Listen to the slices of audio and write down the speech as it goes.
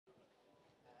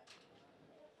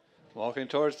Walking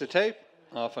towards the tape,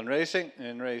 off on racing.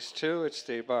 In race 2, it's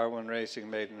the Bar 1 Racing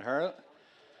Maiden Hurl.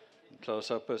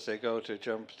 Close up as they go to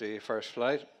jump the first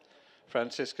flight.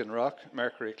 Franciscan Rock,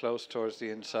 Mercurey close towards the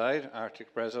inside.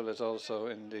 Arctic BRESIL is also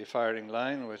in the firing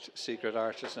line with Secret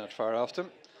Artist not far off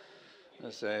them.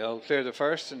 As they all clear the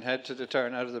first and head to the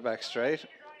turn out of the back straight.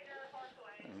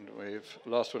 And we've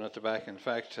lost one at the back. In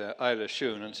fact, Isla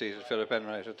Shoon unseated Philip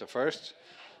Enright at the first.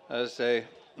 As they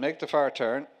make the far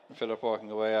turn, Philip walking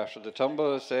away after the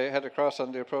tumble as they head across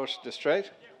on the approach to the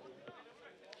straight.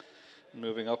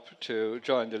 Moving up to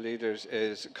join the leaders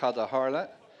is Cada Harla.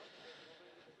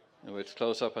 With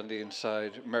close up on the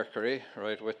inside, Mercurey.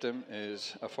 Right with them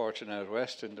is A Fortune Out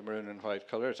West in the maroon and white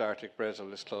colours. Arctic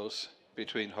BRESIL is close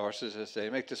between horses as they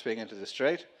make the swing into the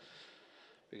straight.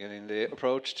 Beginning the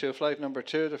approach to flight number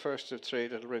 2, the first of 3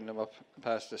 that'll bring them up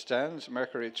past the stands.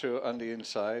 Mercurey through on the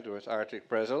inside with Arctic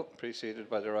BRESIL, preceded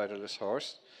by the riderless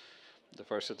horse. The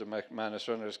first of the McManus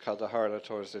runners, Cada Harla,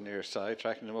 towards the near side.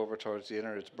 Tracking them over towards the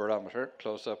inner, it's Barometer.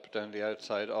 Close up down the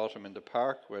outside, Autumn in the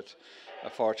Park with A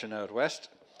Fortune Out West.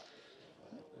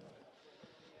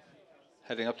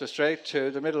 Heading up the straight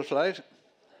to the middle flight.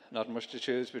 Not much to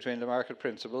choose between the market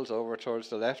principles. Over towards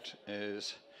the left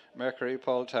is Mercurey,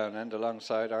 Paul Townend,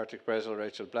 alongside Arctic BRESIL,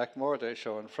 Rachael Blackmore. They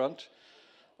show in front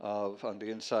of, on the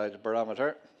inside,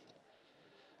 Barometer.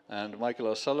 And Michael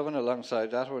O'Sullivan,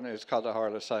 alongside that one is Cada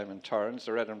Harla, Simon Torrance.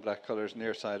 The red and black colours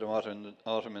near side,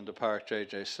 Autumn in the Park,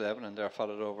 JJ Slevin. And they're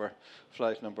followed over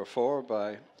flight number 4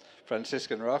 by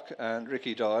Franciscan Rock and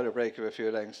Ricky Doyle. A break of a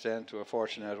few lengths then to A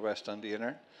Fortune Out West on the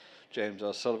inner. James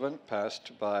O'Sullivan,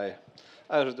 passed by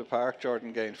Out of the Park,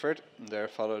 Jordan Gainford. And they're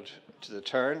followed to the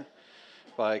turn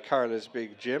by Carla's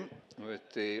Big Jim with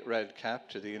the red cap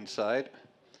to the inside.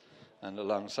 And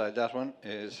alongside that one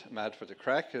is Mad for the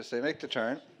Crack as they make the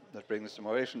turn. That brings them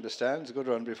away from the stands. A good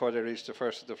run before they reach the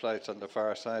first of the flights on the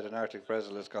far side, and Arctic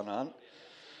BRESIL has gone on.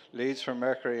 Leads from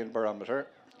Mercurey and Barometer.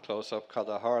 Close up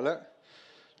Cada Harla.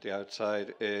 The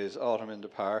outside is Autumn in the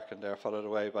Park, and they're followed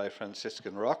away by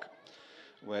Franciscan Rock.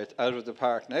 With Out of the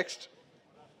Park next,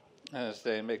 as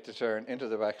they make the turn into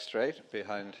the back straight.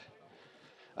 Behind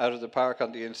Out of the Park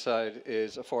on the inside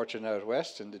is A Fortune Out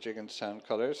West in the Jigginstown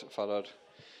colours, followed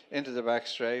into the back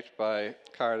straight by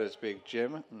Carla's Big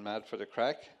Jim and Mad for the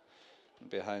Crack. And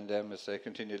behind them, as they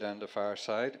continue down the far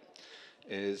side,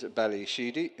 is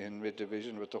Ballysheedy in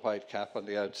mid-division with the white cap on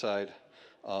the outside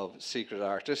of Secret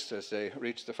Artist as they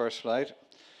reach the first flight.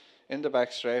 In the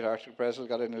back straight, Arctic BRESIL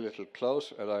got in a little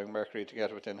close, allowing Mercurey to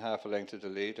get within half a length of the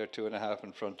lead. They're 2.5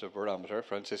 in front of Barometer.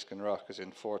 Franciscan Rock is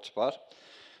in 4th spot.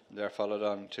 They're followed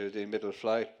on to the middle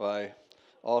flight by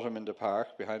Autumn in the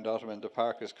Park. Behind Autumn in the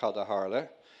Park is Cada Harla.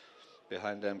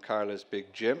 Behind them, Carla's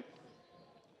Big Jim.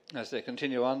 As they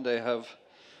continue on, they have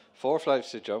 4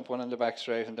 flights to jump, one in the back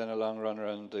straight and then a long run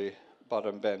around the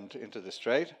bottom bend into the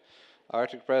straight.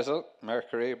 Arctic BRESIL,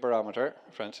 Mercurey, Barometer,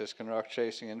 Franciscan Rock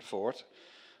chasing in 4th.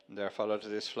 They're followed to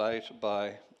this flight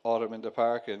by Autumn in the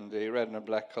Park in the red and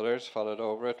black colours, followed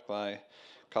over it by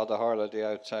Cada Harla, the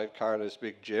outside, Carla's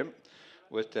Big Jim.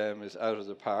 With them is Out of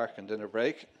the Park and then a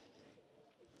break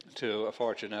to A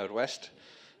Fortune Out West.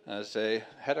 As they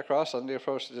head across on the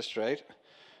approach to the straight,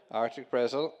 Arctic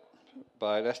BRESIL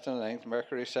by less than a length,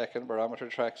 Mercurey 2nd, Barometer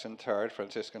tracks in 3rd,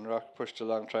 Franciscan Rock pushed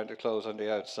along trying to close on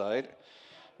the outside.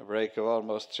 A break of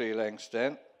almost 3 lengths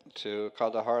then to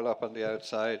Cada Harla up on the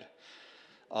outside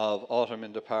of Autumn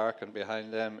in the Park, and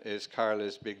behind them is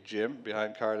Carla's Big Jim.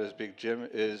 Behind Carla's Big Jim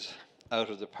is Out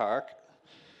of the Park.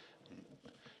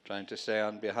 Trying to stay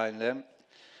on behind them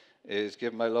is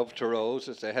Give My Love to Rose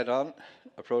as they head on.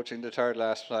 Approaching the 3rd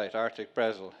last flight, Arctic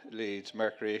BRESIL leads,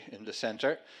 Mercurey in the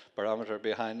centre. Barometer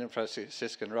behind them,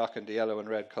 Franciscan Rock in the yellow and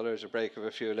red colours. A break of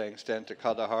a few lengths then to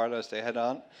Cada Harla as they head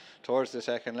on towards the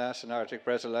 2nd last, and Arctic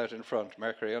BRESIL out in front.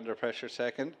 Mercurey under pressure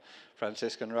 2nd,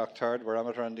 Franciscan Rock 3rd,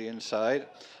 Barometer on the inside.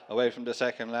 Away from the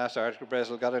 2nd last, Arctic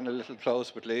BRESIL got in a little close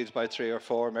but leads by 3 or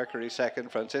 4. Mercurey 2nd,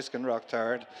 Franciscan Rock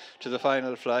 3rd. To the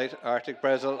final flight, Arctic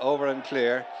BRESIL over and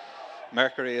clear.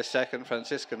 Mercurey is 2nd,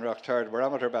 Franciscan Rock 3rd,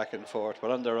 Barometer back and 4th,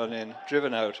 but on the run in,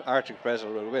 driven out, Arctic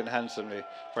BRESIL will win handsomely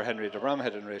for Henry de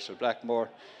Bromhead and Rachael Blackmore.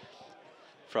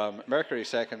 From Mercurey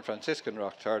 2nd, Franciscan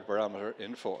Rock 3rd, Barometer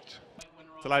in 4th.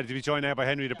 Delighted to be joined now by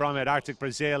Henry de Bromhead. Arctic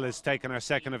BRESIL has taken our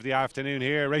 2nd of the afternoon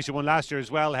here. Rachael won last year as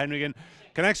well, Henry. And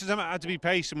Connections had to be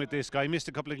patient with this guy. He missed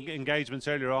a couple of engagements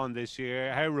earlier on this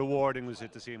year. How rewarding was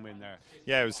it to see him win there?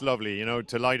 Yeah, it was lovely. You know,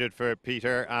 delighted for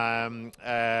Peter.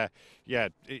 Yeah,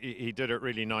 he did it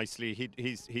really nicely.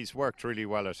 He's worked really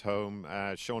well at home.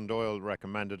 Sean Doyle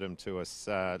recommended him to us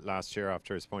last year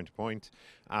after his point-to-point,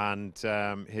 and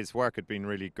his work had been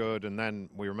really good. And then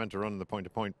we were meant to run the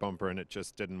point-to-point bumper, and it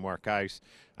just didn't work out.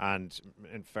 And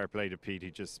in fair play to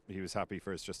Pete, he was happy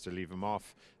for us just to leave him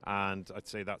off. And I'd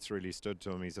say that's really stood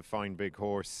to him. He's a fine big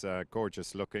horse,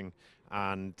 gorgeous looking.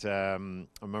 And I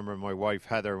remember my wife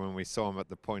Heather, when we saw him at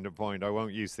the point-to-point, I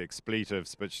won't use the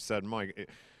expletives, but she said,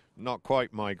 not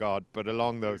quite my God, but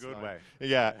along those lines. Way.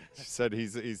 Yeah, she said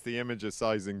he's the image of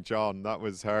Sizing John. That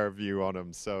was her view on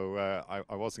him. So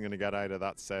I wasn't going to get out of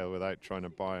that sale without trying to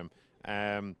buy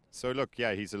him. So look,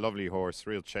 yeah, he's a lovely horse,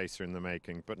 real chaser in the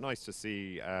making. But nice to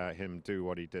see him do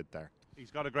what he did there. He's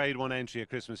got a Grade 1 entry at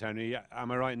Christmas, Henry. Am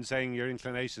I right in saying your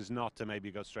inclination is not to maybe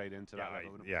go straight into that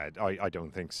level? Yeah, I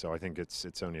don't think so. I think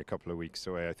it's only a couple of weeks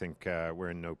away. I think we're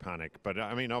in no panic. But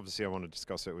I mean, obviously I want to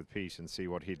discuss it with Pete and see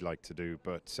what he'd like to do.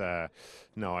 But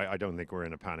no, I don't think we're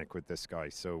in a panic with this guy.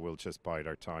 So we'll just bide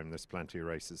our time. There's plenty of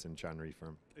races in January for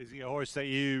him. Is he a horse that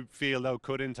you feel, though,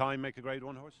 could in time make a Grade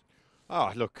 1 horse?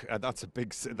 Oh, look,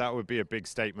 that would be a big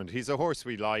statement. He's a horse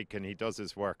we like, and he does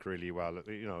his work really well.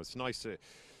 You know, it's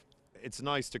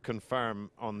nice to confirm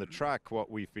on the track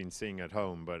what we've been seeing at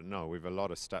home, but no, we've a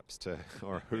lot of steps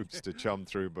or hoops to jump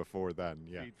through before then.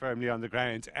 Yeah, feet firmly on the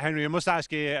ground. Henry, I must ask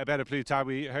you about a Plutarch.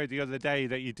 We heard the other day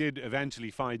that you did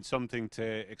eventually find something to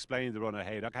explain the run at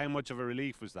Haydock. How much of a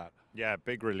relief was that? Yeah,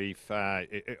 big relief.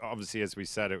 Obviously, as we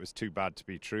said, it was too bad to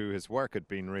be true. His work had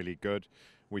been really good.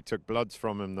 We took bloods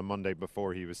from him the Monday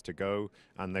before he was to go,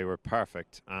 and they were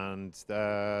perfect. And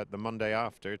the Monday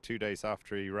after, 2 days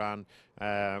after he ran,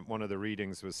 one of the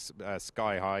readings was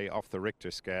sky high off the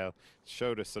Richter scale.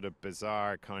 Showed a sort of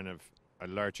bizarre kind of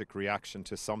allergic reaction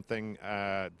to something,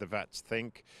 the vets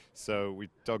think. So we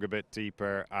dug a bit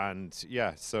deeper, and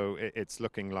yeah, so it's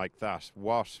looking like that.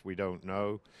 What, we don't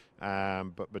know.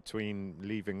 But between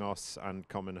leaving us and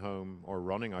coming home, or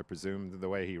running, I presume, the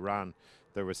way he ran,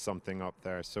 there was something up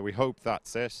there. So we hope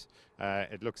that's it.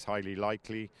 It looks highly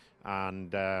likely.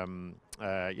 And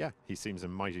yeah, he seems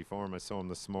in mighty form. I saw him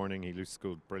this morning. He looks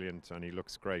good, brilliant, and he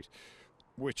looks great,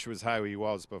 which was how he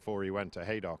was before he went to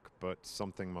Haydock. But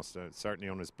something must have, certainly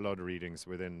on his blood readings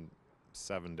within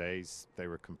 7 days, they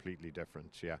were completely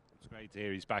different. Yeah, it's great to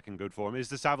hear he's back in good form. Is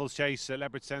the Savills Chase at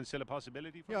Leopardstown still a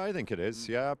possibility for him? Yeah, I think it is.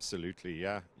 Yeah, absolutely.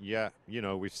 Yeah. You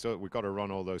know, we've got to run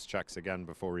all those checks again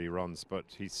before he runs, but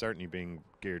he's certainly being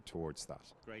geared towards that.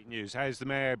 Great news. How's the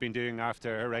mare been doing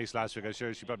after her race last week? I'm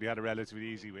sure she probably had a relatively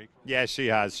easy week. Yeah, she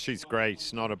has. She's great.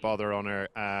 Not a bother on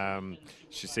her.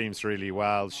 She seems really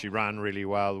well. She ran really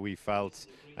well, we felt.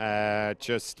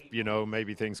 Just, you know,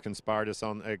 maybe things conspired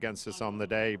against us on the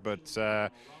day, but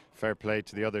fair play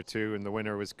to the other two, and the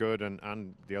winner was good,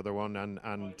 and the other one,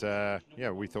 and yeah,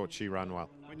 we thought she ran well.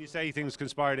 When you say things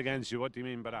conspired against you, what do you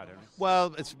mean by that, Ernie?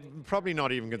 Well, it's probably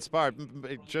not even conspired.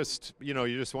 It just, you know,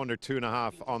 you just wonder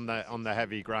 2.5 on the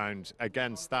heavy ground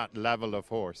against that level of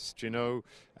horse. Do you know?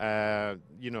 They're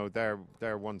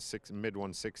mid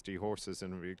 160 horses,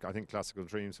 and I think Classical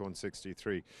Dreams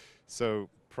 163. So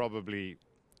probably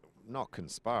not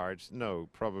conspired, no,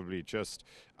 probably just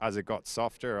as it got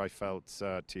softer, I felt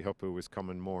Tihupu was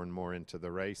coming more and more into the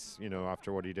race, you know,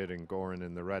 after what he did in Gorin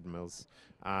in the Red Mills.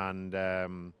 And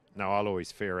now I'll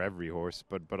always fear every horse,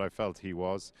 but I felt he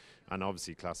was. And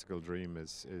obviously Classical Dream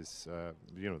is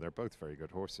you know, they're both very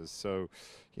good horses. So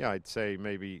yeah, I'd say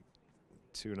maybe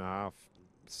 2.5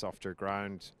 softer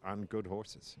ground and good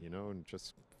horses, you know, and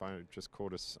just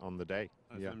caught us on the day.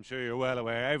 Yeah. I'm sure you're well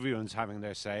aware everyone's having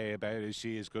their say about is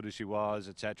she as good as she was,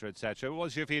 etc., etc. What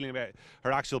was your feeling about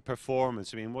her actual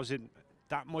performance? I mean, was it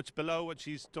that much below what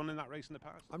she's done in that race in the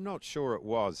past? I'm not sure it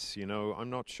was, you know, I'm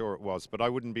not sure it was, but I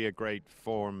wouldn't be a great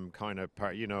form kind of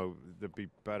part, you know, there'd be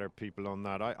better people on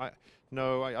that. I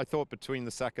thought between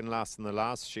the second last and the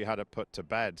last she had it put to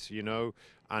bed, you know,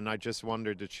 and I just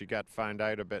wondered, did she get found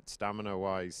out a bit stamina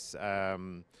wise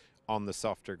on the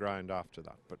softer ground after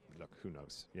that? But look, who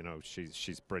knows, you know,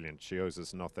 she's brilliant. She owes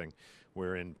us nothing.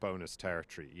 We're in bonus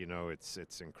territory, you know.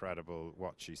 It's incredible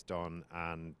what she's done,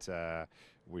 and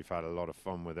we've had a lot of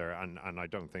fun with her, and I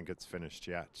don't think it's finished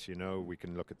yet, you know. We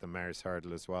can look at the Mare's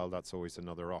Hurdle as well. That's always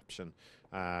another option.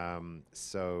 Not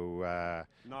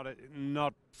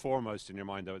foremost in your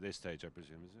mind though at this stage, I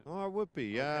presume, is it? Oh, it would be,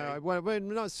 yeah.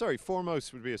 Okay.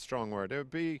 Foremost would be a strong word. It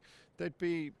would be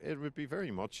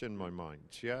very much in my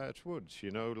mind. Yeah, it would,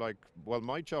 you know, like, well,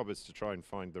 my job is to try and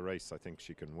find the race I think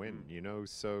she can win, you know,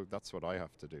 so that's what I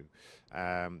have to do.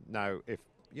 Now,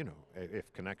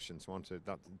 if Connections want to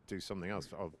do something else,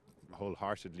 I'll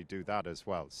wholeheartedly do that as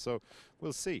well. So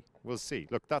we'll see.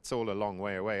 Look, that's all a long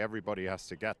way away. Everybody has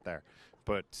to get there.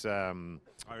 But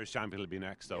Irish champion will be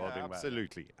next, though. yeah,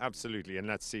 absolutely, and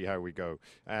let's see how we go.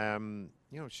 You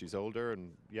know, she's older,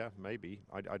 and yeah, maybe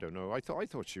I don't know. I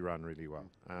thought she ran really well.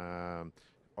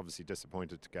 Obviously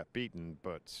disappointed to get beaten,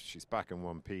 but she's back in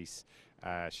one piece.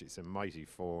 She's in mighty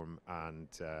form, and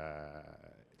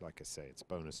like I say, it's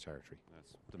bonus territory.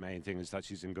 That's the main thing, is that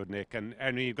she's in good nick. And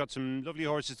Henry, you've got some lovely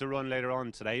horses to run later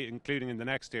on today, including in the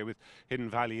next year with Hidden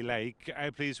Valley Lake.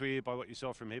 How pleased were you by what you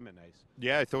saw from him at Naas?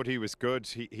 Yeah, I thought he was good.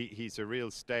 He's a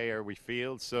real stayer, we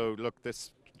feel. So look,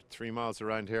 this 3 miles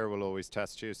around here will always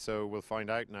test you. So we'll find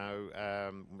out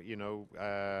now. You know.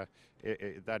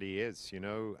 That he is, you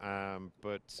know,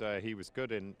 but he was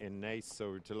good in Naas,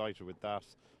 so we're delighted with that.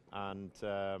 And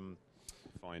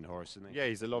fine horse, isn't he? Yeah,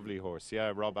 he's a lovely horse.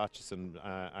 Yeah, Rob Atchison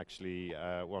actually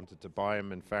wanted to buy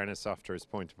him. In fairness, after his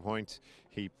point-to-point,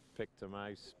 he picked him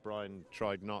out. Brian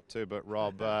tried not to, but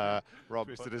Rob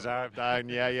twisted his arm down.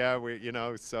 Yeah, you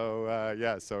know. So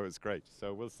yeah, so it's great.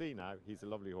 So we'll see now. He's a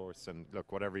lovely horse, and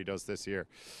look, whatever he does this year,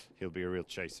 he'll be a real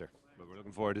chaser. Well, we're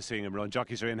looking forward to seeing him run.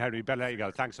 Jockeys are in. Henry, better let you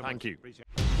go. Thanks so much. Thank you.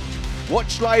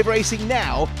 Watch live racing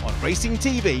now on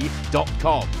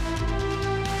racingtv.com.